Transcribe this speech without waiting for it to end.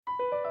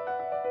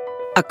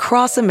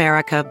Across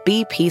America,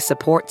 BP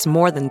supports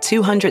more than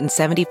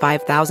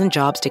 275,000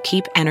 jobs to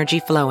keep energy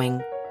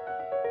flowing.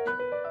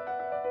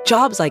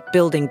 Jobs like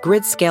building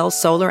grid-scale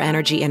solar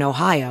energy in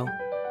Ohio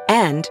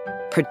and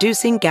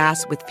producing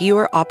gas with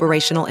fewer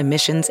operational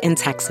emissions in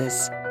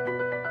Texas.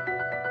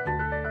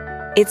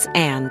 It's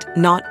and,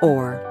 not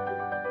or.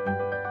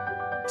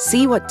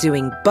 See what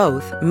doing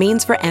both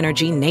means for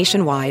energy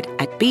nationwide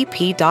at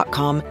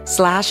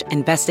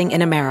bp.com/investing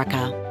in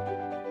America.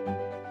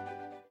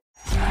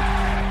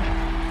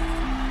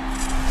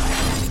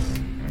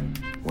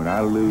 When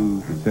I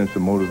lose the sense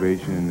of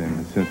motivation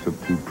and the sense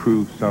of to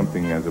prove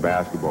something as a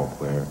basketball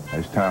player,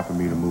 it's time for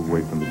me to move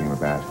away from the game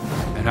of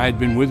basketball. And I had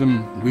been with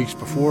him weeks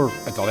before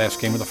at the last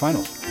game of the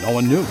finals. No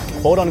one knew.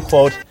 Quote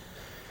unquote,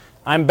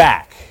 I'm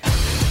back.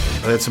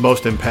 That's the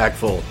most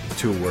impactful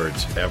 2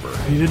 words ever.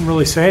 He didn't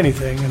really say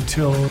anything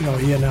until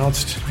he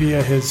announced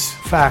via his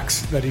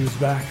fax that he was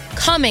back.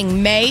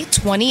 Coming May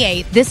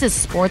 28th, this is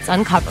Sports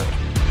Uncovered.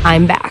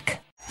 I'm back.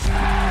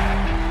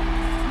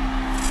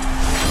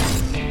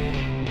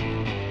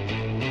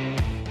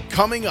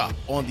 Coming up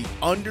on the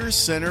Under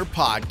Center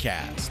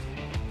podcast,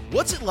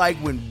 what's it like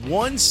when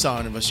one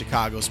son of a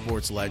Chicago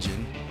sports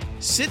legend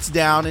sits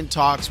down and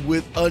talks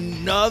with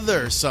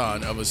another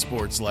son of a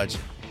sports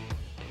legend?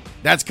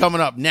 That's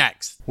coming up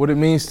next. What it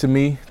means to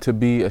me to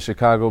be a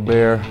Chicago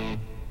Bear,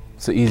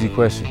 it's an easy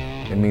question.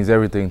 It means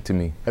everything to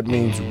me. It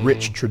means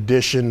rich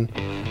tradition,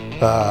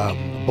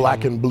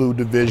 black and blue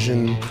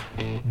division,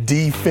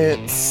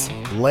 defense,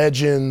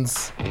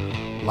 legends,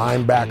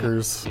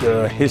 linebackers.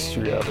 The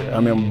history of it.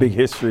 I mean, I'm a big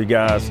history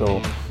guy, so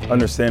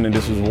understanding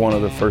this was one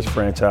of the first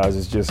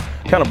franchises just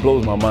kind of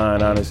blows my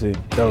mind, honestly,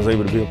 that I was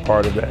able to be a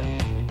part of that.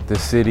 The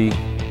city,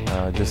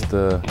 just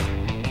the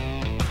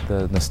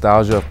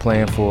nostalgia of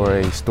playing for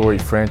a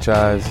storied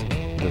franchise,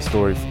 the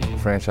storied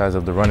franchise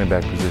of the running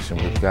back position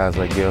with guys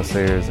like Gale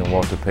Sayers and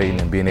Walter Payton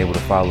and being able to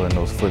follow in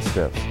those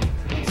footsteps.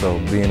 So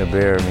being a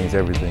Bear means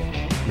everything.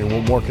 I mean,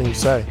 what more can you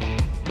say?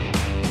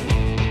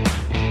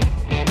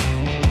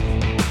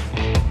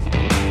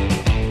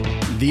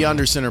 The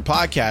Under Center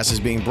podcast is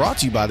being brought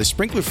to you by the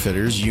Sprinkler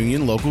Fitters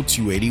Union Local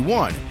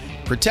 281,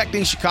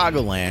 protecting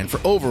Chicagoland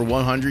for over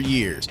 100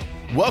 years.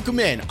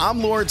 Welcome in.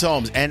 I'm Lawrence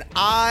Holmes, and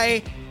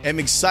I am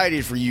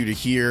excited for you to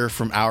hear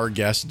from our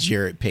guest,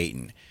 Jarrett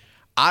Payton.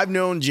 I've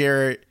known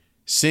Jarrett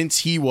since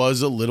he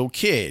was a little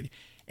kid,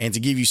 and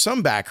to give you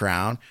some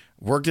background,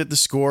 worked at the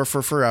Score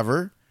for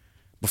forever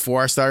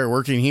before I started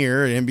working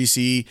here at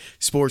NBC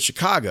Sports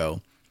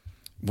Chicago.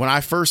 When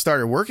I first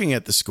started working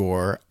at the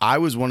Score, I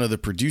was one of the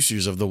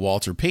producers of the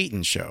Walter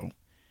Payton Show.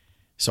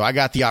 So I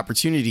got the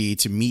opportunity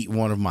to meet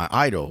one of my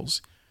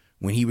idols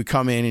when he would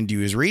come in and do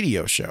his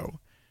radio show.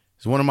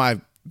 It's one of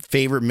my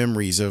favorite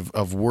memories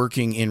of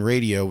working in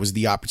radio was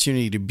the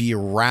opportunity to be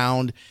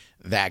around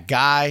that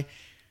guy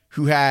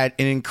who had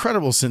an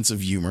incredible sense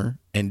of humor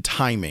and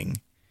timing.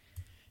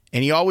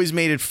 And he always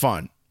made it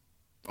fun.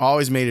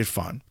 Always made it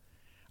fun.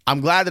 I'm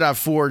glad that I've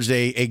forged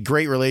a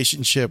great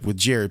relationship with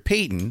Jarrett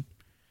Payton,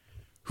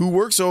 who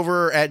works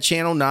over at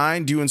Channel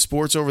 9 doing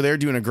sports over there,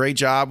 doing a great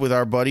job with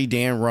our buddy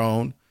Dan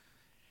Roan.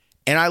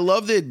 And I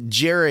love that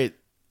Jarrett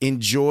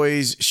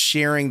enjoys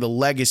sharing the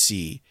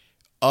legacy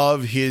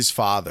of his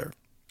father.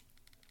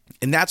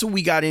 And that's what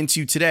we got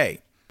into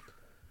today.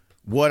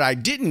 What I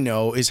didn't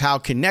know is how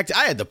connected.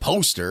 I had the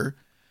poster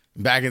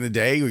back in the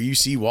day where you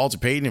see Walter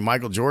Payton and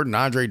Michael Jordan,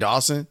 Andre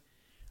Dawson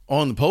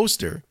on the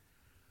poster.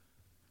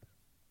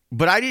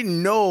 But I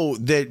didn't know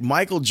that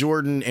Michael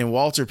Jordan and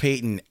Walter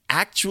Payton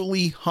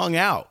actually hung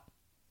out.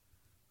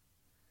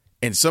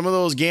 And some of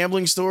those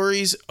gambling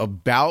stories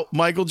about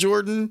Michael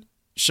Jordan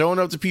showing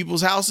up to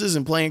people's houses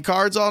and playing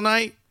cards all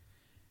night,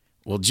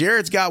 well,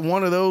 Jarrett's got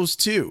one of those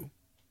too.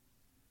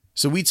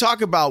 So we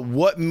talk about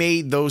what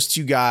made those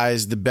two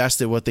guys the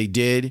best at what they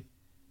did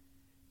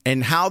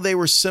and how they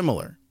were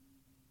similar.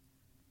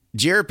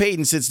 Jarrett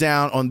Payton sits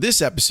down on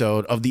this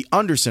episode of the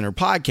Under Center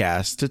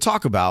podcast to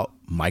talk about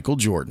Michael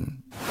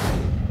Jordan.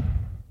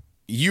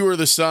 You are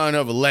the son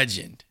of a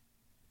legend.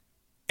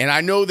 And I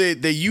know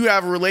that you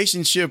have a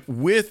relationship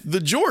with the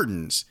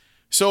Jordans.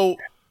 So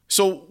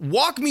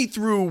walk me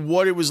through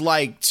what it was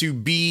like to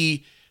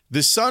be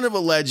the son of a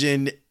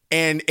legend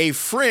and a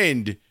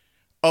friend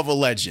of a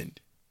legend.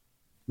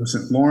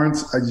 Listen,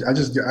 Lawrence, I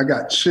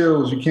got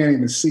chills. You can't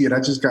even see it. I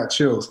just got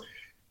chills.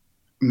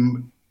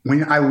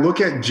 When I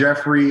look at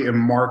Jeffrey and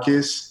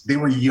Marcus, they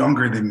were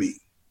younger than me.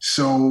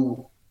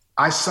 So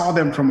I saw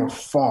them from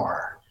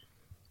afar.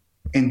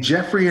 And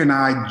Jeffrey and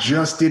I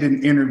just did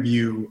an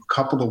interview a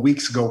couple of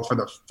weeks ago for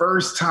the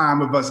first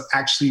time of us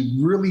actually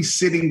really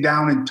sitting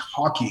down and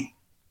talking.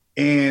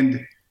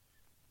 And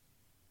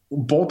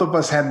both of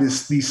us had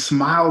these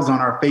smiles on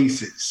our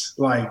faces.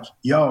 Like,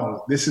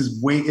 yo,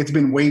 it's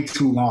been way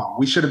too long.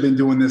 We should have been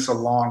doing this a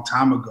long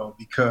time ago,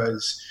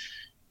 because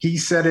he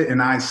said it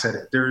and I said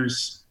it.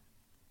 There's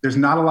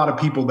not a lot of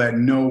people that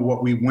know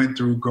what we went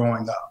through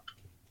growing up.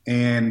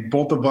 And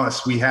both of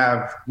us, we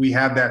have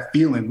that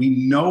feeling.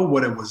 We know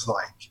what it was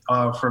like.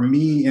 For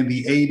me in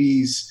the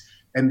 80s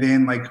and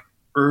then like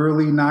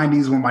early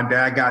 90s when my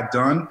dad got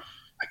done,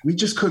 like we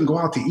just couldn't go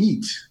out to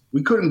eat.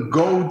 We couldn't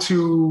go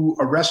to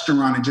a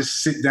restaurant and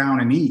just sit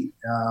down and eat,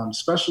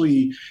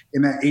 especially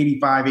in that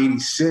 85,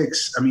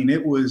 86. I mean,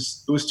 it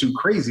was too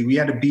crazy. We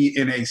had to be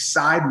in a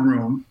side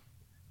room,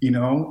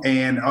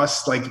 and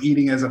us like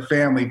eating as a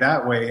family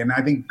that way. And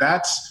I think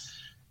that's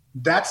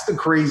the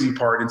crazy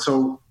part. And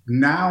so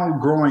now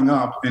growing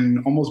up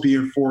and almost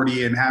being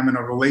 40 and having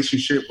a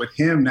relationship with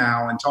him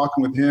now and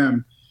talking with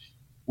him,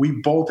 we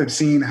both have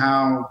seen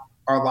how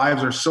our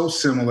lives are so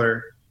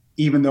similar,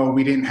 even though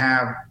we didn't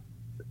have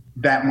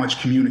that much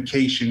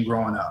communication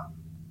growing up.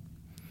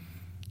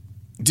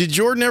 Did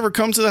Jordan ever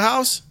come to the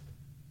house?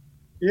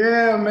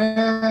 Yeah,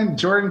 man.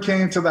 Jordan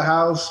came to the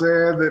house,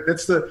 man.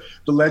 That's the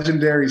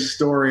legendary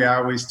story I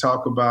always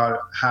talk about,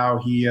 how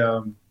he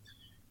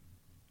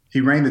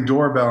rang the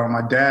doorbell and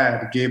my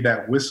dad gave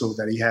that whistle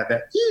that he had,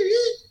 that.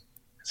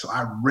 So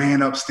I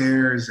ran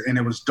upstairs and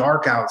it was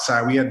dark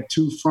outside. We had the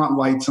 2 front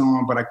lights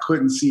on, but I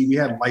couldn't see. We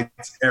had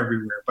lights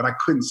everywhere, but I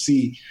couldn't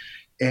see.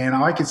 And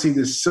I could see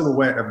this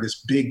silhouette of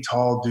this big,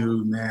 tall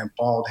dude, man,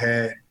 bald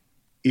head,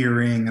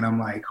 earring. And I'm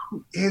like,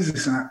 who is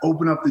this? And I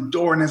open up the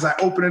door. And as I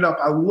open it up,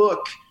 I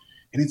look,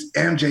 and it's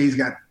MJ. He's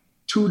got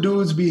 2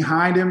 dudes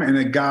behind him and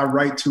a guy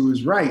right to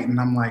his right. And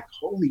I'm like,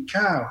 holy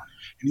cow.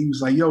 And he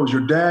was like, yo, is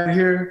your dad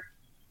here?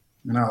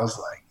 And I was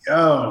like,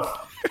 yo,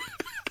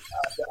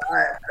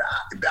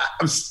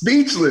 I'm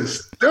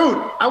speechless.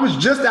 Dude, I was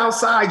just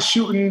outside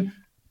shooting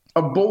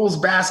a Bulls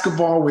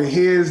basketball with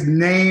his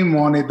name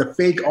on it, the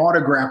fake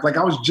autograph. Like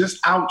I was just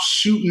out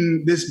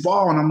shooting this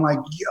ball and I'm like,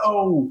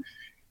 yo,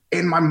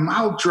 and my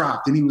mouth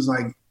dropped. And he was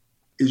like,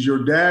 is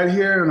your dad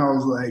here? And I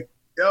was like,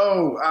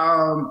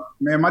 yo,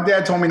 man, my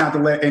dad told me not to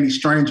let any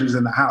strangers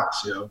in the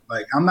house, yo.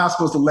 Like I'm not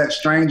supposed to let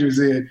strangers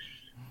in.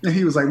 And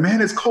he was like,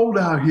 man, it's cold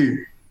out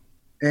here.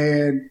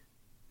 And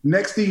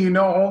next thing you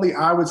know, only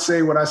I would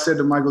say what I said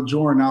to Michael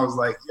Jordan. I was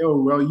like, yo,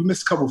 well, you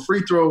missed a couple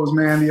free throws,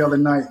 man, the other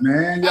night,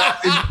 man.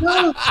 If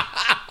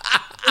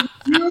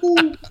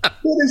you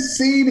would have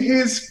seen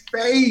his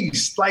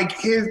face,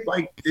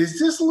 is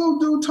this little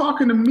dude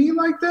talking to me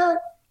like that?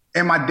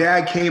 And my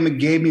dad came and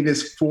gave me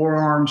this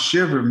forearm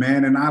shiver,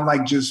 man. And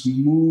I just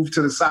moved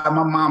to the side.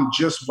 My mom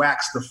just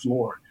waxed the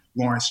floor,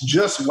 Lawrence,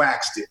 just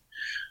waxed it.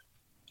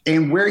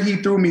 And where he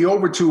threw me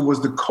over to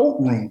was the coat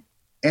room.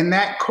 And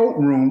that coat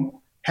room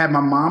had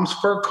my mom's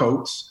fur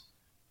coats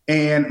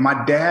and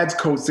my dad's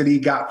coats that he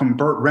got from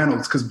Burt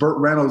Reynolds, because Burt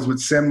Reynolds would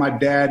send my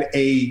dad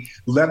a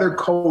leather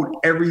coat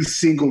every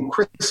single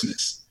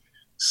Christmas.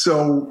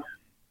 So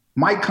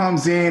Mike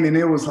comes in and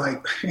it was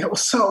like, hey,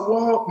 what's up,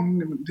 Walt?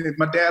 And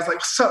my dad's like,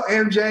 what's up,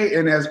 MJ?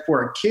 And as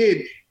for a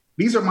kid,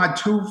 these are my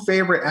 2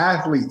 favorite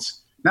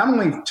athletes. Not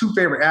only 2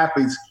 favorite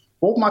athletes,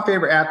 both my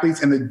favorite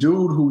athletes and the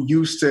dude who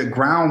used to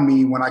ground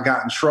me when I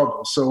got in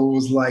trouble. So it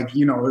was like,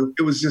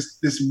 it was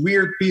just this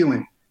weird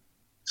feeling.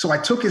 So I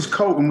took his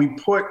coat and we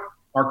put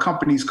our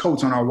company's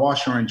coats on our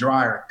washer and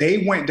dryer. They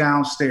went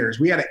downstairs.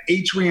 We had an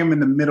atrium in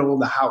the middle of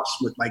the house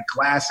with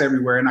glass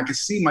everywhere. And I could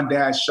see my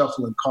dad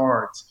shuffling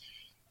cards.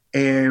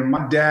 And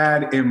my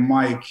dad and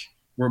Mike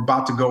were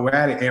about to go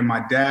at it. And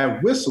my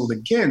dad whistled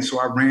again. So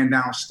I ran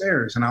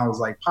downstairs and I was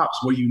like,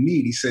 Pops, what do you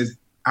need? He says,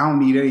 I don't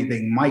need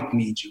anything. Mike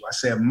needs you. I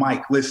said,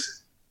 Mike, listen,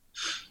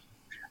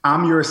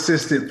 I'm your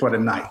assistant for the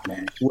night,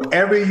 man.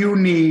 Whatever you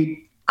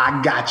need,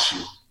 I got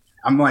you.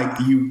 I'm like,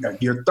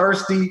 you're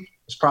thirsty.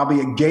 There's probably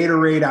a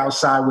Gatorade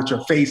outside with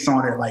your face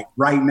on it. Like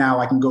right now,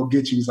 I can go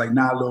get you. He's like,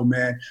 nah, little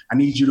man, I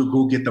need you to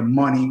go get the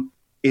money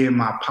in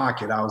my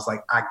pocket. I was like,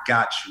 I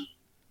got you.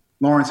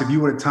 Lawrence, if you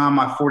would have timed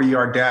my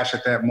 40-yard dash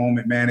at that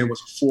moment, man, it was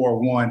a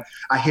 4-1.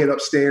 I hit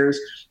upstairs.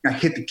 I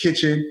hit the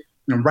kitchen.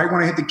 And right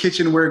when I hit the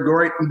kitchen where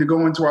to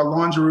go into our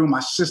laundry room,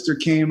 my sister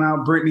came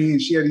out, Brittany,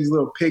 and she had these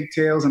little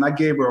pigtails, and I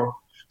gave her a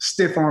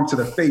stiff arm to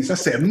the face. I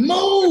said,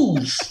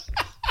 move!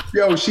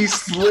 Yo, she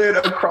slid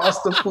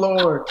across the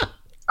floor.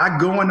 I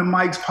go into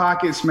Mike's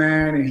pockets,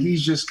 man, and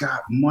he's just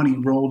got money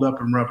rolled up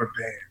in rubber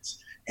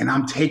bands. And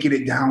I'm taking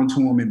it down to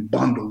him in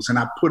bundles. And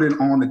I put it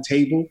on the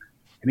table,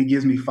 and he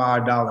gives me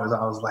 $5.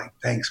 I was like,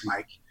 thanks,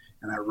 Mike.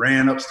 And I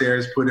ran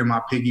upstairs, put in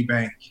my piggy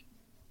bank.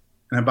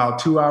 And about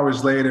 2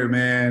 hours later,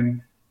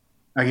 man,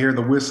 I hear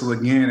the whistle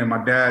again, and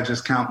my dad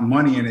just counting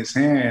money in his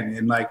hand.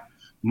 And,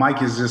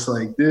 Mike is just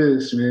like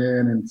this,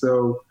 man. And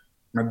so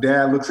my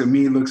dad looks at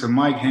me, looks at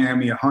Mike, hand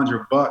me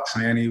 $100,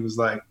 man. He was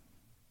like,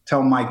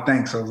 tell Mike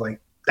thanks. I was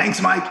like,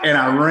 thanks, Mike. And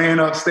I ran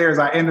upstairs.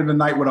 I ended the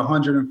night with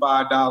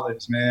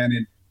 $105, man.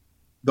 And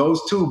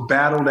those 2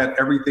 battled at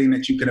everything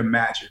that you can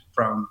imagine,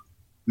 from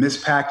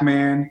Miss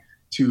Pac-Man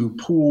to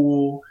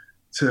pool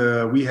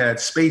to we had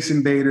Space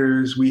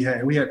Invaders. We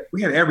had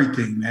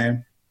everything,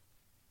 man.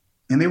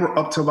 And they were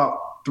up till about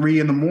 3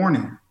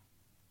 a.m.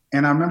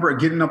 And I remember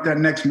getting up that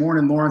next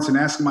morning, Lawrence, and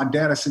asking my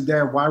dad, I said,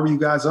 Dad, why were you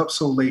guys up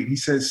so late? He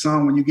said,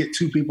 son, when you get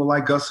 2 people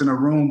like us in a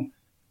room,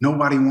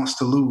 nobody wants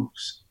to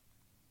lose.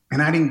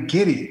 And I didn't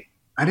get it.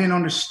 I didn't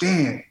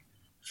understand.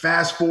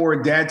 Fast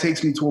forward, Dad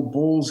takes me to a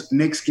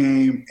Bulls-Knicks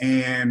game,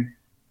 and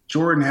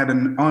Jordan had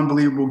an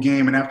unbelievable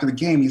game. And after the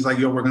game, he's like,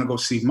 yo, we're going to go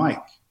see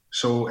Mike.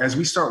 So as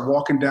we start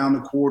walking down the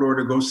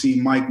corridor to go see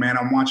Mike, man,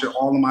 I'm watching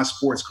all of my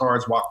sports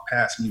cards walk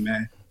past me,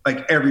 man.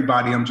 Like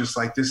everybody, I'm just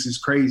like, this is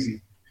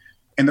crazy.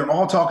 And they're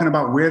all talking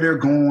about where they're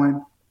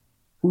going,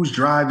 who's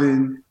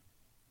driving,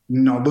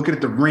 looking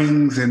at the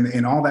rings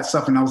and all that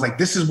stuff. And I was like,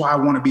 this is why I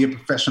want to be a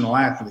professional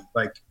athlete.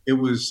 Like it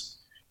was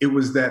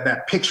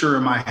that picture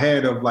in my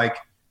head of like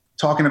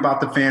talking about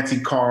the fancy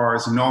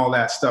cars and all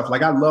that stuff.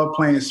 Like I love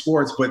playing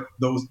sports, but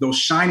those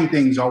shiny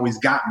things always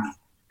got me.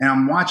 And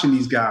I'm watching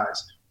these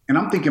guys. And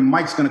I'm thinking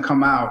Mike's going to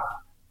come out,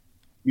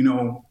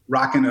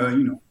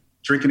 rocking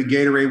drinking a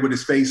Gatorade with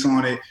his face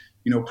on it,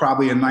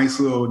 probably a nice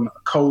little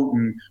coat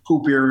and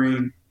hoop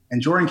earring.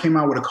 And Jordan came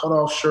out with a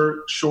cutoff shirt,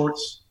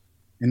 shorts,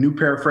 and new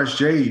pair of fresh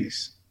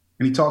J's.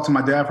 And he talked to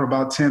my dad for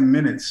about 10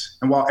 minutes.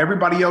 And while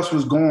everybody else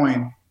was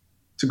going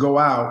to go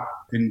out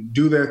and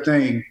do their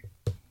thing,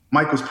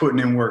 Mike was putting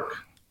in work.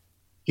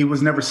 He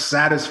was never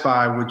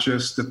satisfied with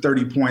just the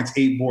 30 points,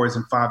 8 boards,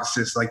 and 5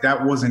 assists. Like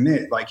that wasn't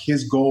it. Like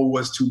his goal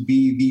was to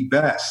be the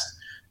best.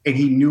 And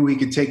he knew he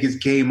could take his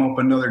game up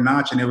another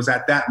notch. And it was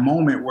at that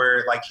moment where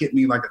it like hit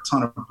me like a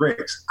ton of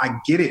bricks. I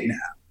get it now.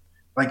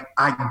 Like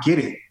I get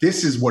it.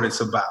 This is what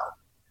it's about.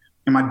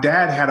 And my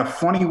dad had a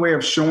funny way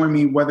of showing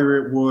me, whether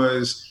it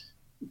was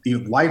the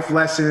life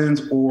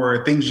lessons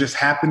or things just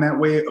happen that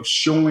way, of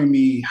showing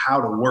me how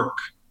to work.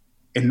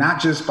 And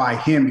not just by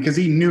him, because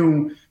he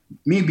knew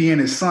me being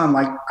his son,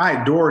 like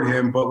I adored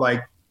him, but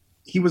like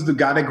he was the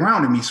guy that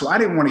grounded me. So I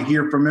didn't want to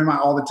hear from him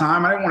all the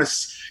time. I didn't want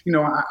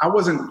to, I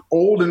wasn't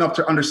old enough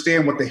to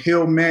understand what the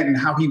hill meant and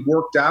how he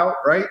worked out,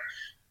 right?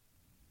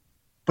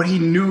 But he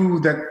knew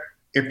that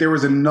if there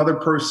was another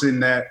person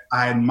that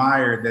I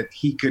admired, that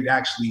he could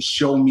actually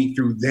show me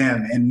through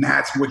them. And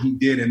that's what he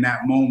did in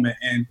that moment.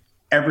 And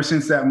ever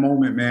since that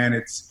moment,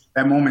 man,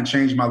 that moment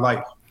changed my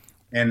life.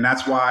 And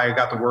that's why I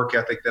got the work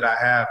ethic that I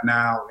have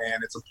now.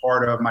 And it's a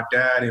part of my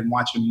dad and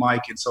watching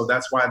Mike. And so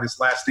that's why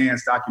this Last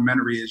Dance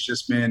documentary has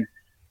just been,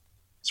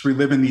 it's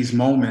reliving these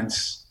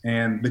moments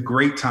and the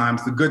great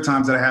times, the good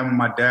times that I have with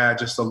my dad,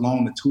 just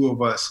alone, the two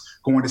of us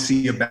going to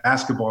see a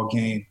basketball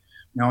game.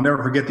 And I'll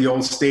never forget the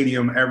old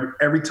stadium.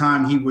 Every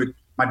time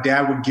my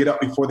dad would get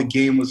up before the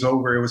game was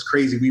over. It was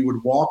crazy. We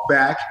would walk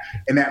back,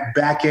 and that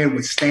back end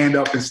would stand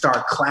up and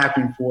start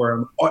clapping for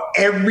him.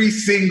 Every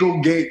single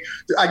game.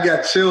 I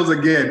got chills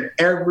again.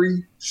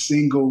 Every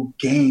single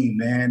game,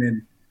 man.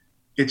 And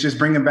it's just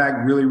bringing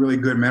back really, really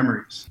good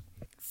memories.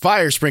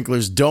 Fire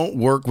sprinklers don't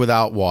work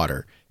without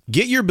water.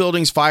 Get your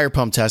building's fire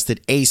pump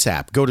tested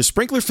ASAP. Go to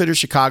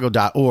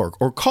sprinklerfitterchicago.org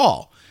or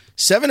call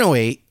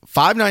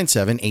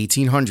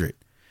 708-597-1800.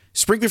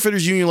 Sprinkler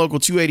Fitters Union Local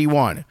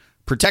 281.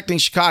 Protecting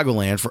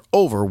Chicagoland for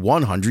over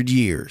 100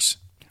 years.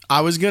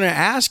 I was going to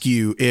ask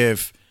you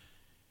if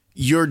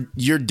your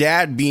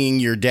dad being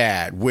your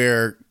dad,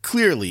 where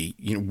clearly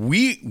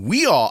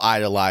we all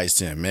idolized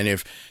him, and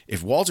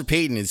if Walter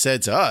Payton had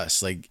said to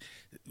us like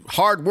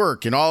hard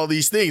work and all of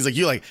these things, like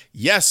you're like,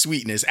 yes,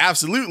 sweetness,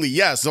 absolutely,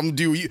 yes, I'm gonna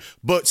do you.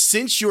 But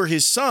since you're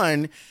his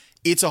son,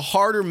 it's a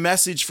harder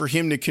message for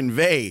him to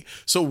convey.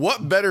 So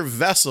what better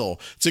vessel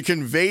to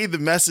convey the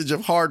message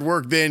of hard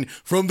work than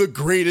from the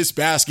greatest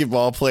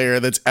basketball player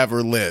that's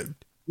ever lived?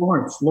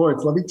 Lawrence,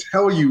 let me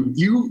tell you,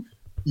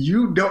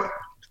 you don't,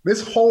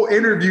 this whole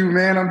interview,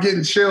 man, I'm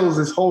getting chills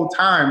this whole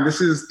time.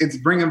 It's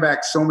bringing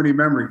back so many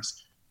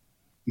memories.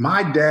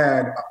 My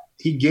dad,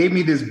 he gave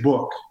me this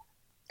book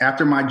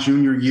after my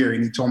junior year,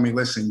 and he told me,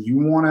 listen, you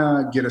want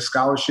to get a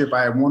scholarship?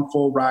 I had one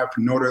full ride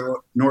from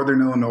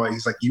Northern Illinois.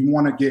 He's like, you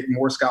want to get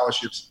more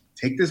scholarships?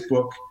 Take this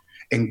book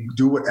and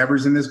do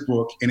whatever's in this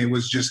book. And it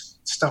was just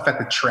stuff at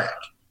the track,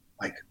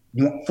 like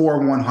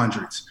 4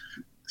 100s,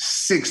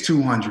 6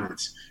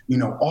 200s,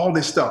 all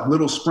this stuff,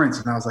 little sprints.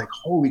 And I was like,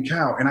 holy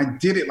cow. And I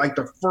did it like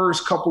the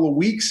first couple of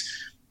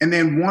weeks. And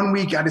then one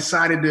week I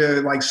decided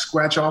to like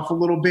scratch off a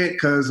little bit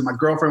because my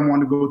girlfriend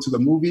wanted to go to the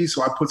movies.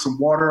 So I put some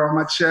water on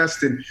my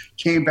chest and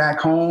came back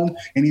home.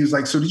 And he was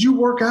like, so did you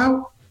work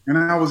out? And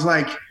I was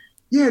like,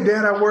 yeah,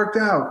 Dad, I worked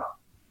out.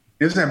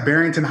 It was at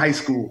Barrington High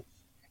School.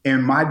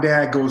 And my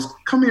dad goes,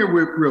 come here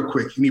real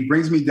quick. And he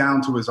brings me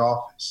down to his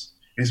office.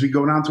 As we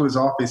go down to his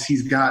office,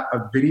 he's got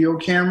a video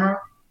camera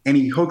and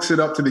he hooks it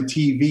up to the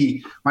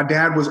TV. My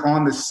dad was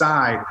on the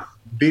side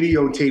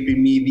videotaping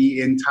me the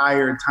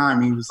entire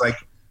time. He was like,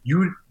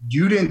 you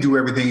didn't do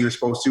everything you were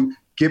supposed to.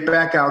 Get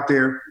back out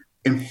there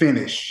and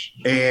finish.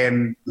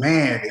 And,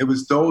 man, it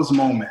was those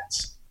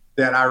moments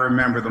that I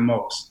remember the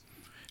most.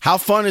 How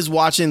fun is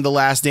watching The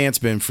Last Dance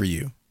been for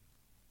you?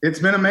 It's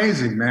been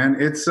amazing, man.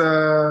 It's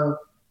one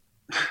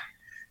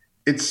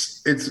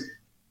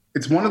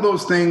of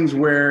those things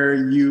where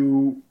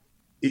you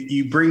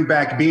bring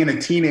back being a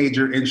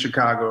teenager in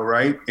Chicago,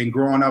 right? And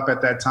growing up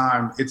at that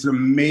time. It's an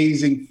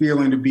amazing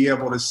feeling to be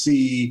able to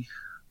see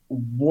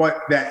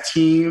what that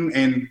team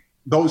and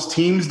those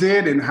teams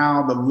did and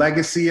how the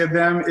legacy of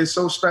them is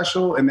so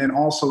special. And then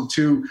also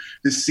to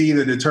see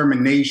the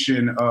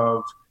determination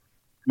of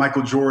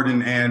Michael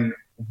Jordan and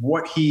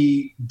what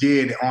he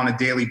did on a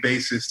daily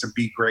basis to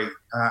be great.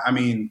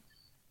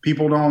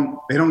 People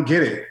don't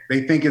get it.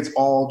 They think it's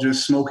all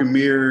just smoke and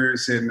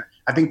mirrors. And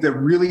I think that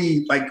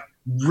really like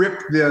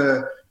ripped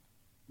the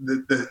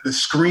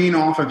screen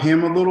off of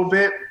him a little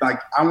bit. Like,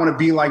 I want to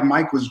be like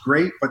Mike was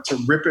great, but to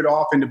rip it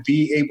off and to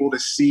be able to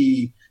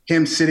see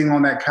him sitting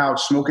on that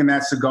couch, smoking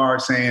that cigar,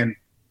 saying,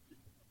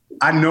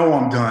 I know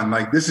I'm done.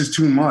 Like, this is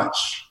too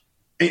much.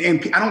 And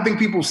I don't think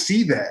people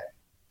see that.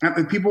 I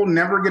think people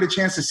never get a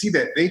chance to see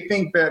that. They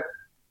think that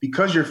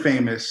because you're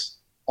famous,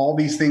 all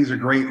these things are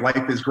great,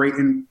 life is great.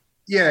 And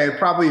yeah, it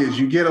probably is.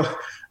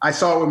 I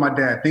saw it with my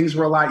dad. Things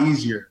were a lot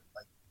easier.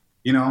 Like,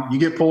 you know, you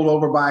get pulled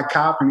over by a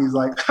cop and he's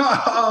like,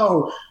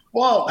 oh,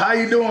 Walt, how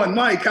you doing?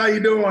 Mike, how you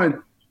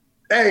doing?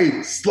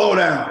 Hey, slow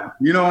down.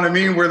 You know what I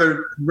mean? Where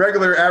the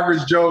regular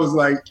average Joe is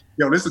like,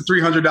 yo, this is a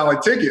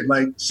 $300 ticket.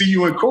 Like, see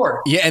you in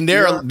court. Yeah, and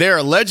there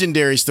are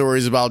legendary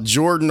stories about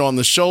Jordan on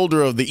the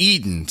shoulder of the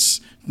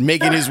Edens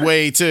making his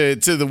way to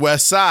the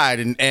west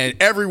side. And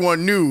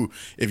everyone knew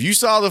if you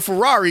saw the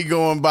Ferrari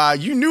going by,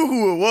 you knew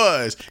who it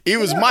was. It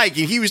was Mike,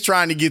 and he was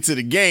trying to get to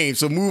the game,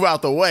 so move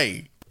out the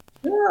way.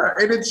 Yeah,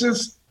 and it's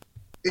just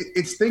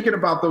it's thinking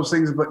about those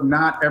things, but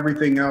not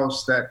everything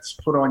else that's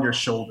put on your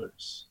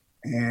shoulders.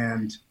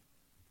 And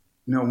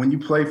you know, when you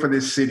play for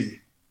this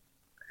city,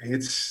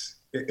 it's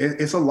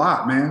a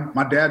lot, man.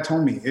 My dad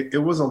told me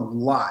it was a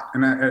lot,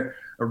 and a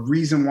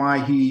reason why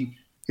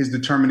his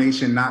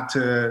determination not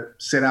to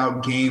sit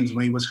out games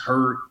when he was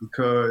hurt,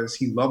 because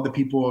he loved the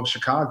people of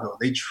Chicago.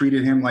 They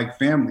treated him like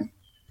family.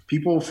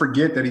 People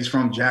forget that he's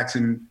from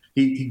Jackson.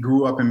 He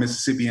grew up in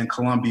Mississippi and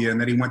Columbia, and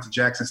then he went to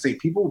Jackson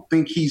State. People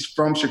think he's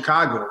from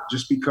Chicago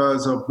just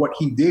because of what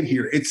he did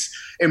here.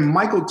 And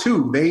Michael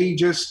too.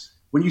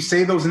 When you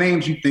say those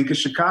names, you think of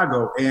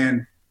Chicago,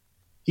 and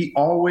he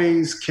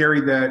always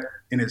carried that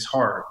in his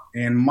heart.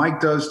 And Mike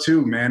does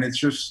too, man. It's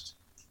just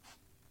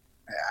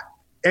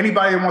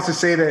anybody that wants to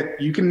say that,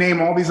 you can name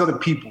all these other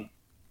people,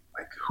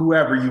 like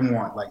whoever you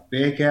want. Like,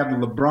 they could have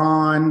the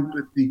LeBron,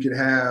 you could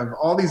have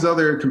all these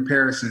other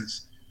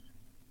comparisons.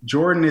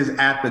 Jordan is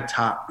at the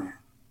top, man.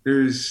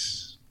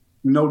 There's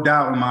no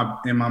doubt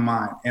in my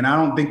mind. And I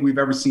don't think we've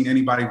ever seen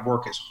anybody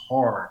work as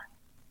hard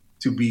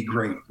to be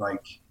great.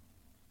 Like,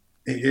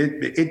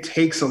 it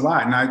takes a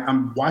lot. And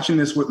I'm watching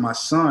this with my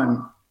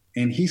son,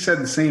 and he said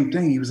the same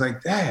thing. He was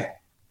like, Dad,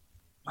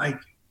 like,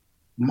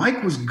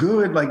 Mike was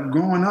good, like,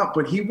 growing up,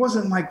 but he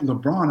wasn't like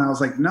LeBron. I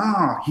was like,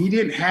 nah, he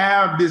didn't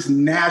have this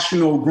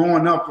national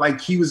growing up,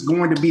 like he was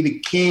going to be the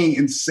king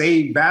and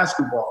save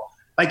basketball.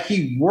 Like,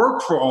 he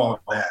worked for all of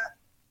that.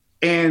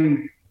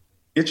 And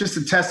it's just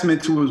a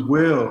testament to his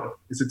will.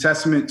 It's a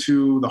testament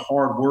to the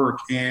hard work,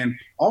 and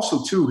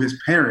also to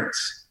his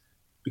parents.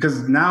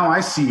 Because now I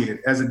see it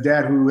as a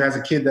dad who has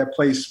a kid that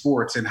plays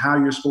sports, and how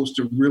you're supposed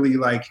to really,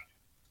 like,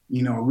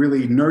 you know,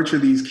 really nurture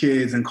these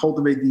kids and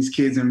cultivate these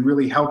kids and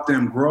really help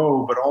them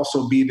grow, but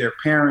also be their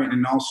parent,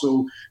 and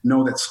also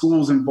know that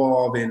school's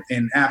involved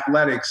in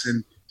athletics.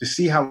 And to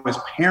see how his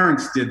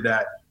parents did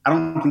that, I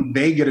don't think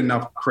they get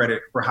enough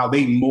credit for how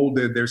they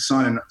molded their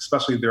son, and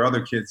especially their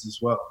other kids as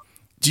well.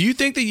 Do you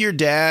think that your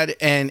dad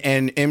and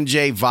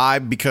MJ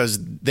vibe because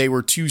they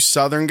were two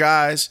Southern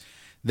guys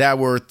that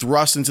were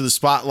thrust into the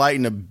spotlight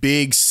in a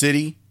big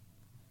city?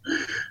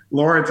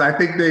 Lawrence, I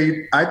think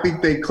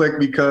they click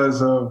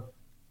because of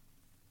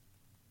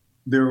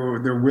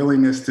their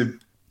willingness to,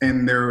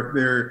 and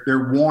their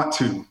want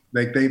to.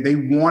 Like, they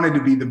wanted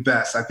to be the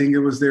best. I think it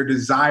was their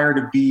desire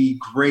to be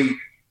great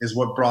is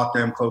what brought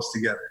them close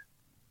together.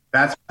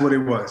 That's what it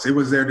was. It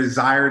was their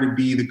desire to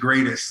be the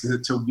greatest,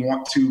 to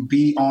want to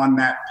be on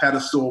that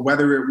pedestal,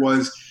 whether it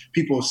was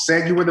people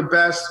said you were the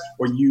best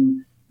or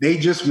they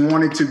just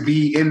wanted to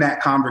be in that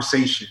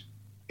conversation.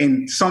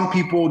 And some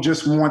people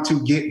just want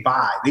to get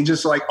by. They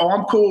just like, oh,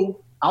 I'm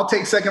cool. I'll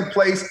take second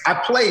place. I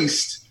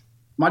placed.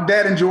 My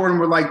dad and Jordan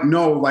were like,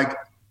 no, like,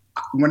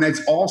 when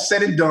it's all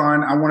said and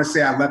done, I want to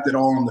say I left it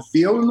all on the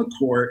field and the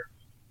court.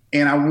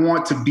 And I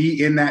want to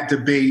be in that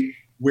debate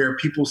where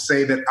people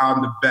say that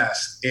I'm the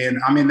best, and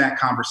I'm in that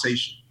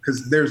conversation,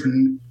 because there's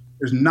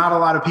not a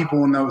lot of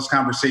people in those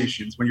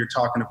conversations when you're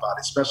talking about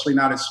it, especially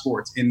not in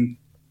sports. And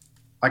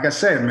like I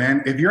said,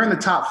 man, if you're in the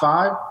top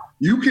five,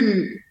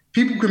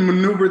 people can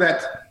maneuver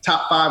that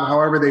top five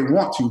however they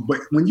want to.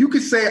 But when you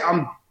can say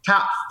I'm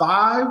top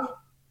five,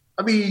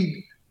 I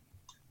mean,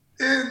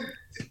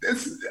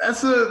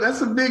 that's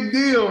a big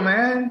deal,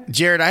 man.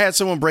 Jared, I had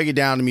someone break it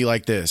down to me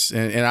like this,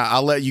 and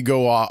I'll let you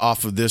go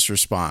off of this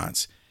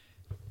response.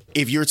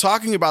 If you're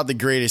talking about the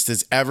greatest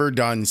that's ever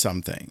done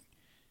something,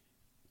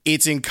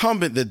 it's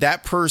incumbent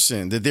that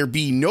person, that there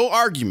be no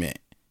argument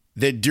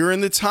that during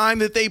the time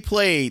that they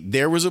played,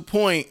 there was a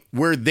point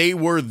where they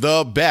were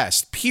the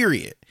best,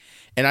 period.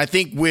 And I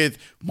think with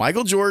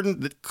Michael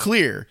Jordan,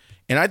 clear.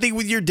 And I think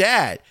with your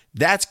dad,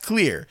 that's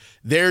clear.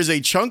 There's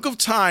a chunk of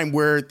time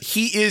where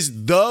he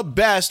is the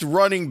best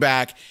running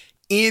back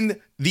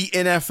in the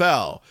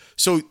NFL.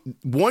 So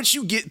once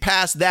you get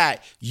past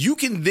that, you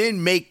can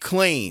then make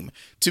claim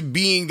to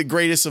being the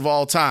greatest of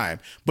all time.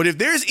 But if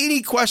there's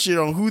any question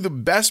on who the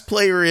best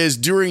player is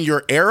during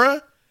your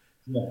era,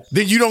 yes,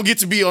 then you don't get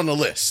to be on the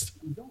list.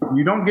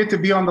 You don't get to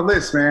be on the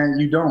list, man.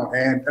 You don't.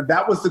 And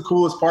that was the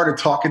coolest part of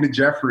talking to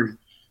Jeffrey.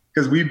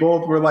 because we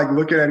both were like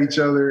looking at each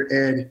other,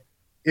 and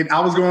I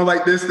was going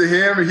like this to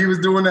him, and he was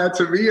doing that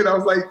to me, and I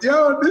was like,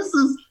 yo, this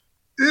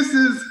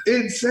is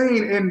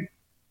insane. And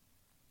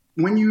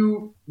when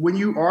you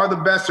are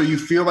the best, or you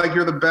feel like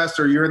you're the best,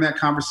 or you're in that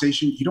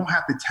conversation, you don't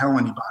have to tell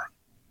anybody.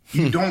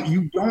 You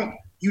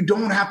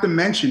don't have to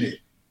mention it.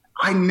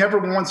 I never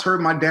once heard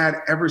my dad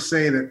ever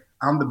say that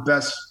I'm the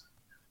best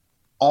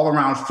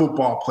all-around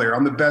football player,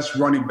 I'm the best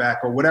running back,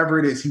 or whatever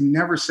it is. He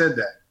never said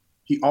that.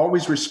 He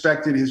always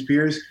respected his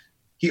peers.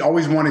 He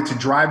always wanted to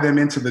drive them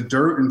into the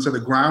dirt, into the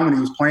ground when he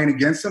was playing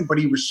against them, but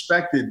he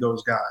respected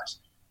those guys.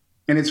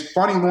 And it's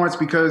funny, Lawrence,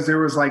 because there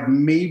was like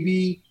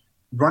maybe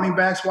running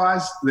backs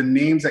wise, the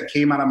names that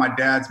came out of my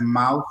dad's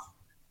mouth,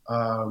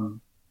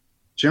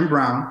 Jim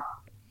Brown,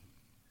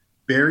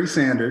 Barry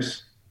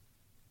Sanders,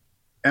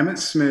 Emmitt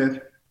Smith,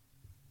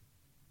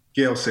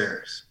 Gale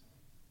Sayers.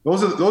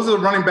 Those are the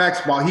running backs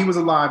while he was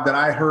alive that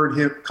I heard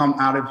him come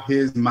out of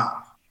his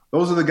mouth.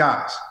 Those are the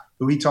guys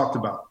who he talked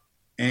about.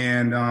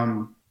 And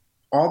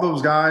all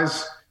those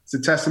guys, it's a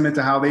testament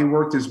to how they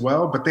worked as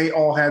well, but they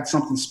all had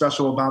something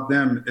special about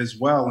them as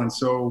well. And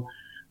so,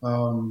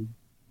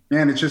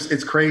 man,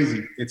 it's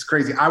crazy. It's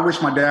crazy. I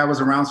wish my dad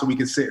was around so we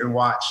could sit and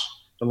watch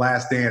The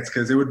Last Dance,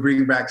 because it would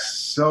bring back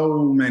so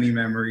many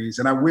memories.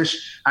 And I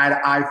wish I had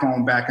an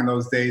iPhone back in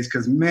those days,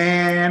 because,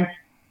 man,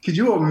 could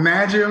you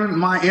imagine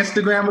my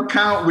Instagram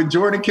account with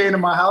Jordan came to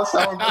my house?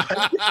 I would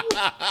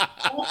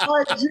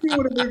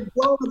have been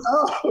blown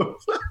up.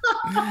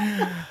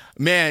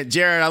 Man,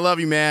 Jared, I love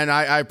you, man.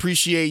 I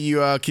appreciate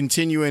you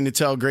continuing to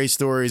tell great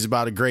stories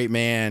about a great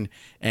man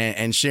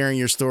and sharing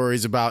your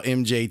stories about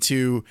MJ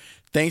too.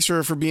 Thanks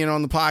for being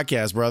on the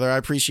podcast, brother. I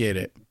appreciate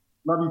it.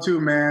 Love you too,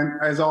 man.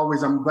 As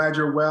always, I'm glad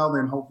you're well,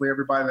 and hopefully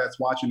everybody that's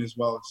watching as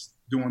well is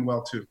doing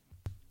well too.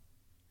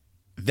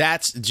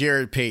 That's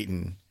Jared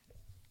Payton.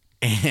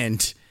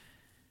 And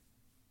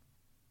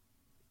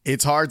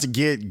it's hard to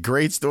get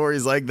great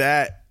stories like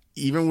that,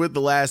 even with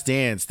The Last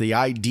Dance. The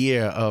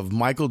idea of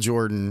Michael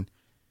Jordan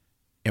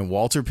and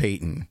Walter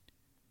Payton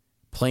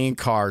playing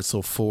cards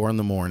till 4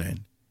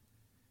 a.m.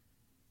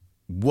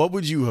 What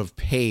would you have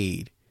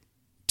paid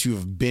to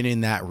have been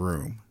in that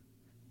room?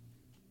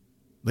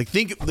 Like,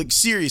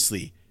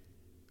 seriously,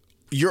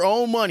 your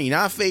own money,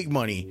 not fake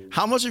money.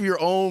 How much of your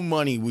own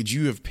money would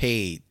you have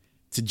paid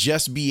to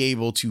just be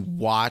able to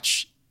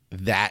watch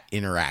that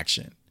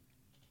interaction?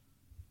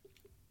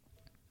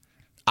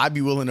 I'd be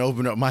willing to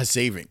open up my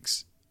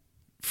savings.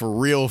 For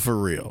real, for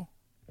real.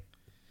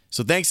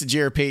 So thanks to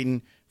Jared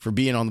Payton for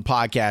being on the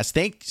podcast.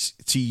 Thanks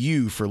to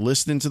you for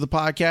listening to the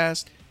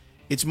podcast.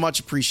 It's much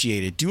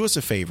appreciated. Do us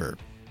a favor.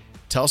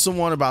 Tell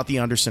someone about the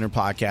Under Center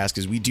podcast,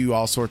 because we do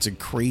all sorts of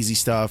crazy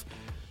stuff.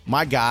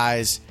 My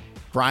guys,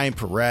 Brian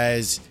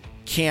Perez,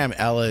 Cam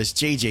Ellis,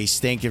 JJ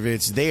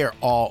Stankovitz, they are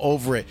all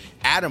over it.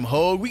 Adam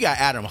Hogue, we got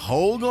Adam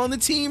Hogue on the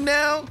team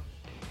now?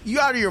 You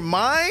out of your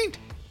mind?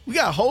 We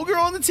got Hoger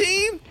on the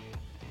team?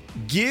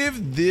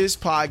 Give this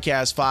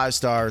podcast 5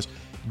 stars.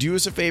 Do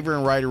us a favor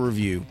and write a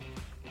review.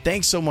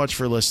 Thanks so much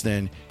for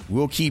listening.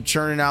 We'll keep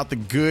churning out the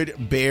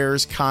good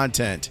Bears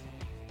content.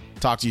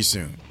 Talk to you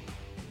soon.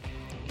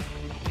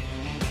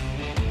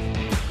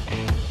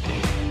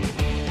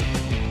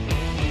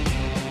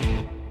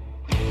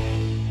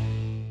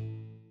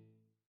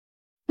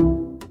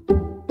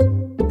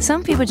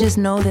 Some people just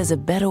know there's a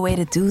better way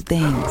to do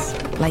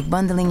things, like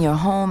bundling your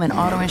home and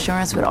auto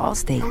insurance with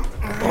Allstate,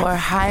 or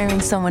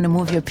hiring someone to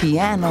move your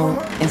piano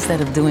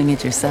instead of doing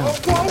it yourself.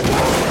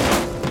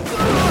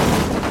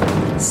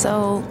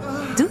 So,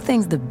 do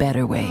things the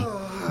better way.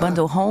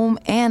 Bundle home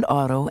and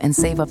auto and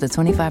save up to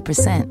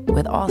 25%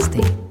 with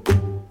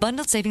Allstate.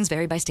 Bundled savings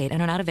vary by state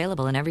and are not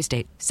available in every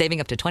state. Saving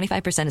up to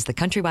 25% is the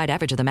countrywide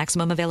average of the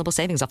maximum available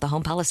savings off the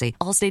home policy.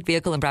 Allstate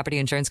Vehicle and Property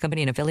Insurance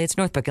Company and affiliates,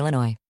 Northbrook, Illinois.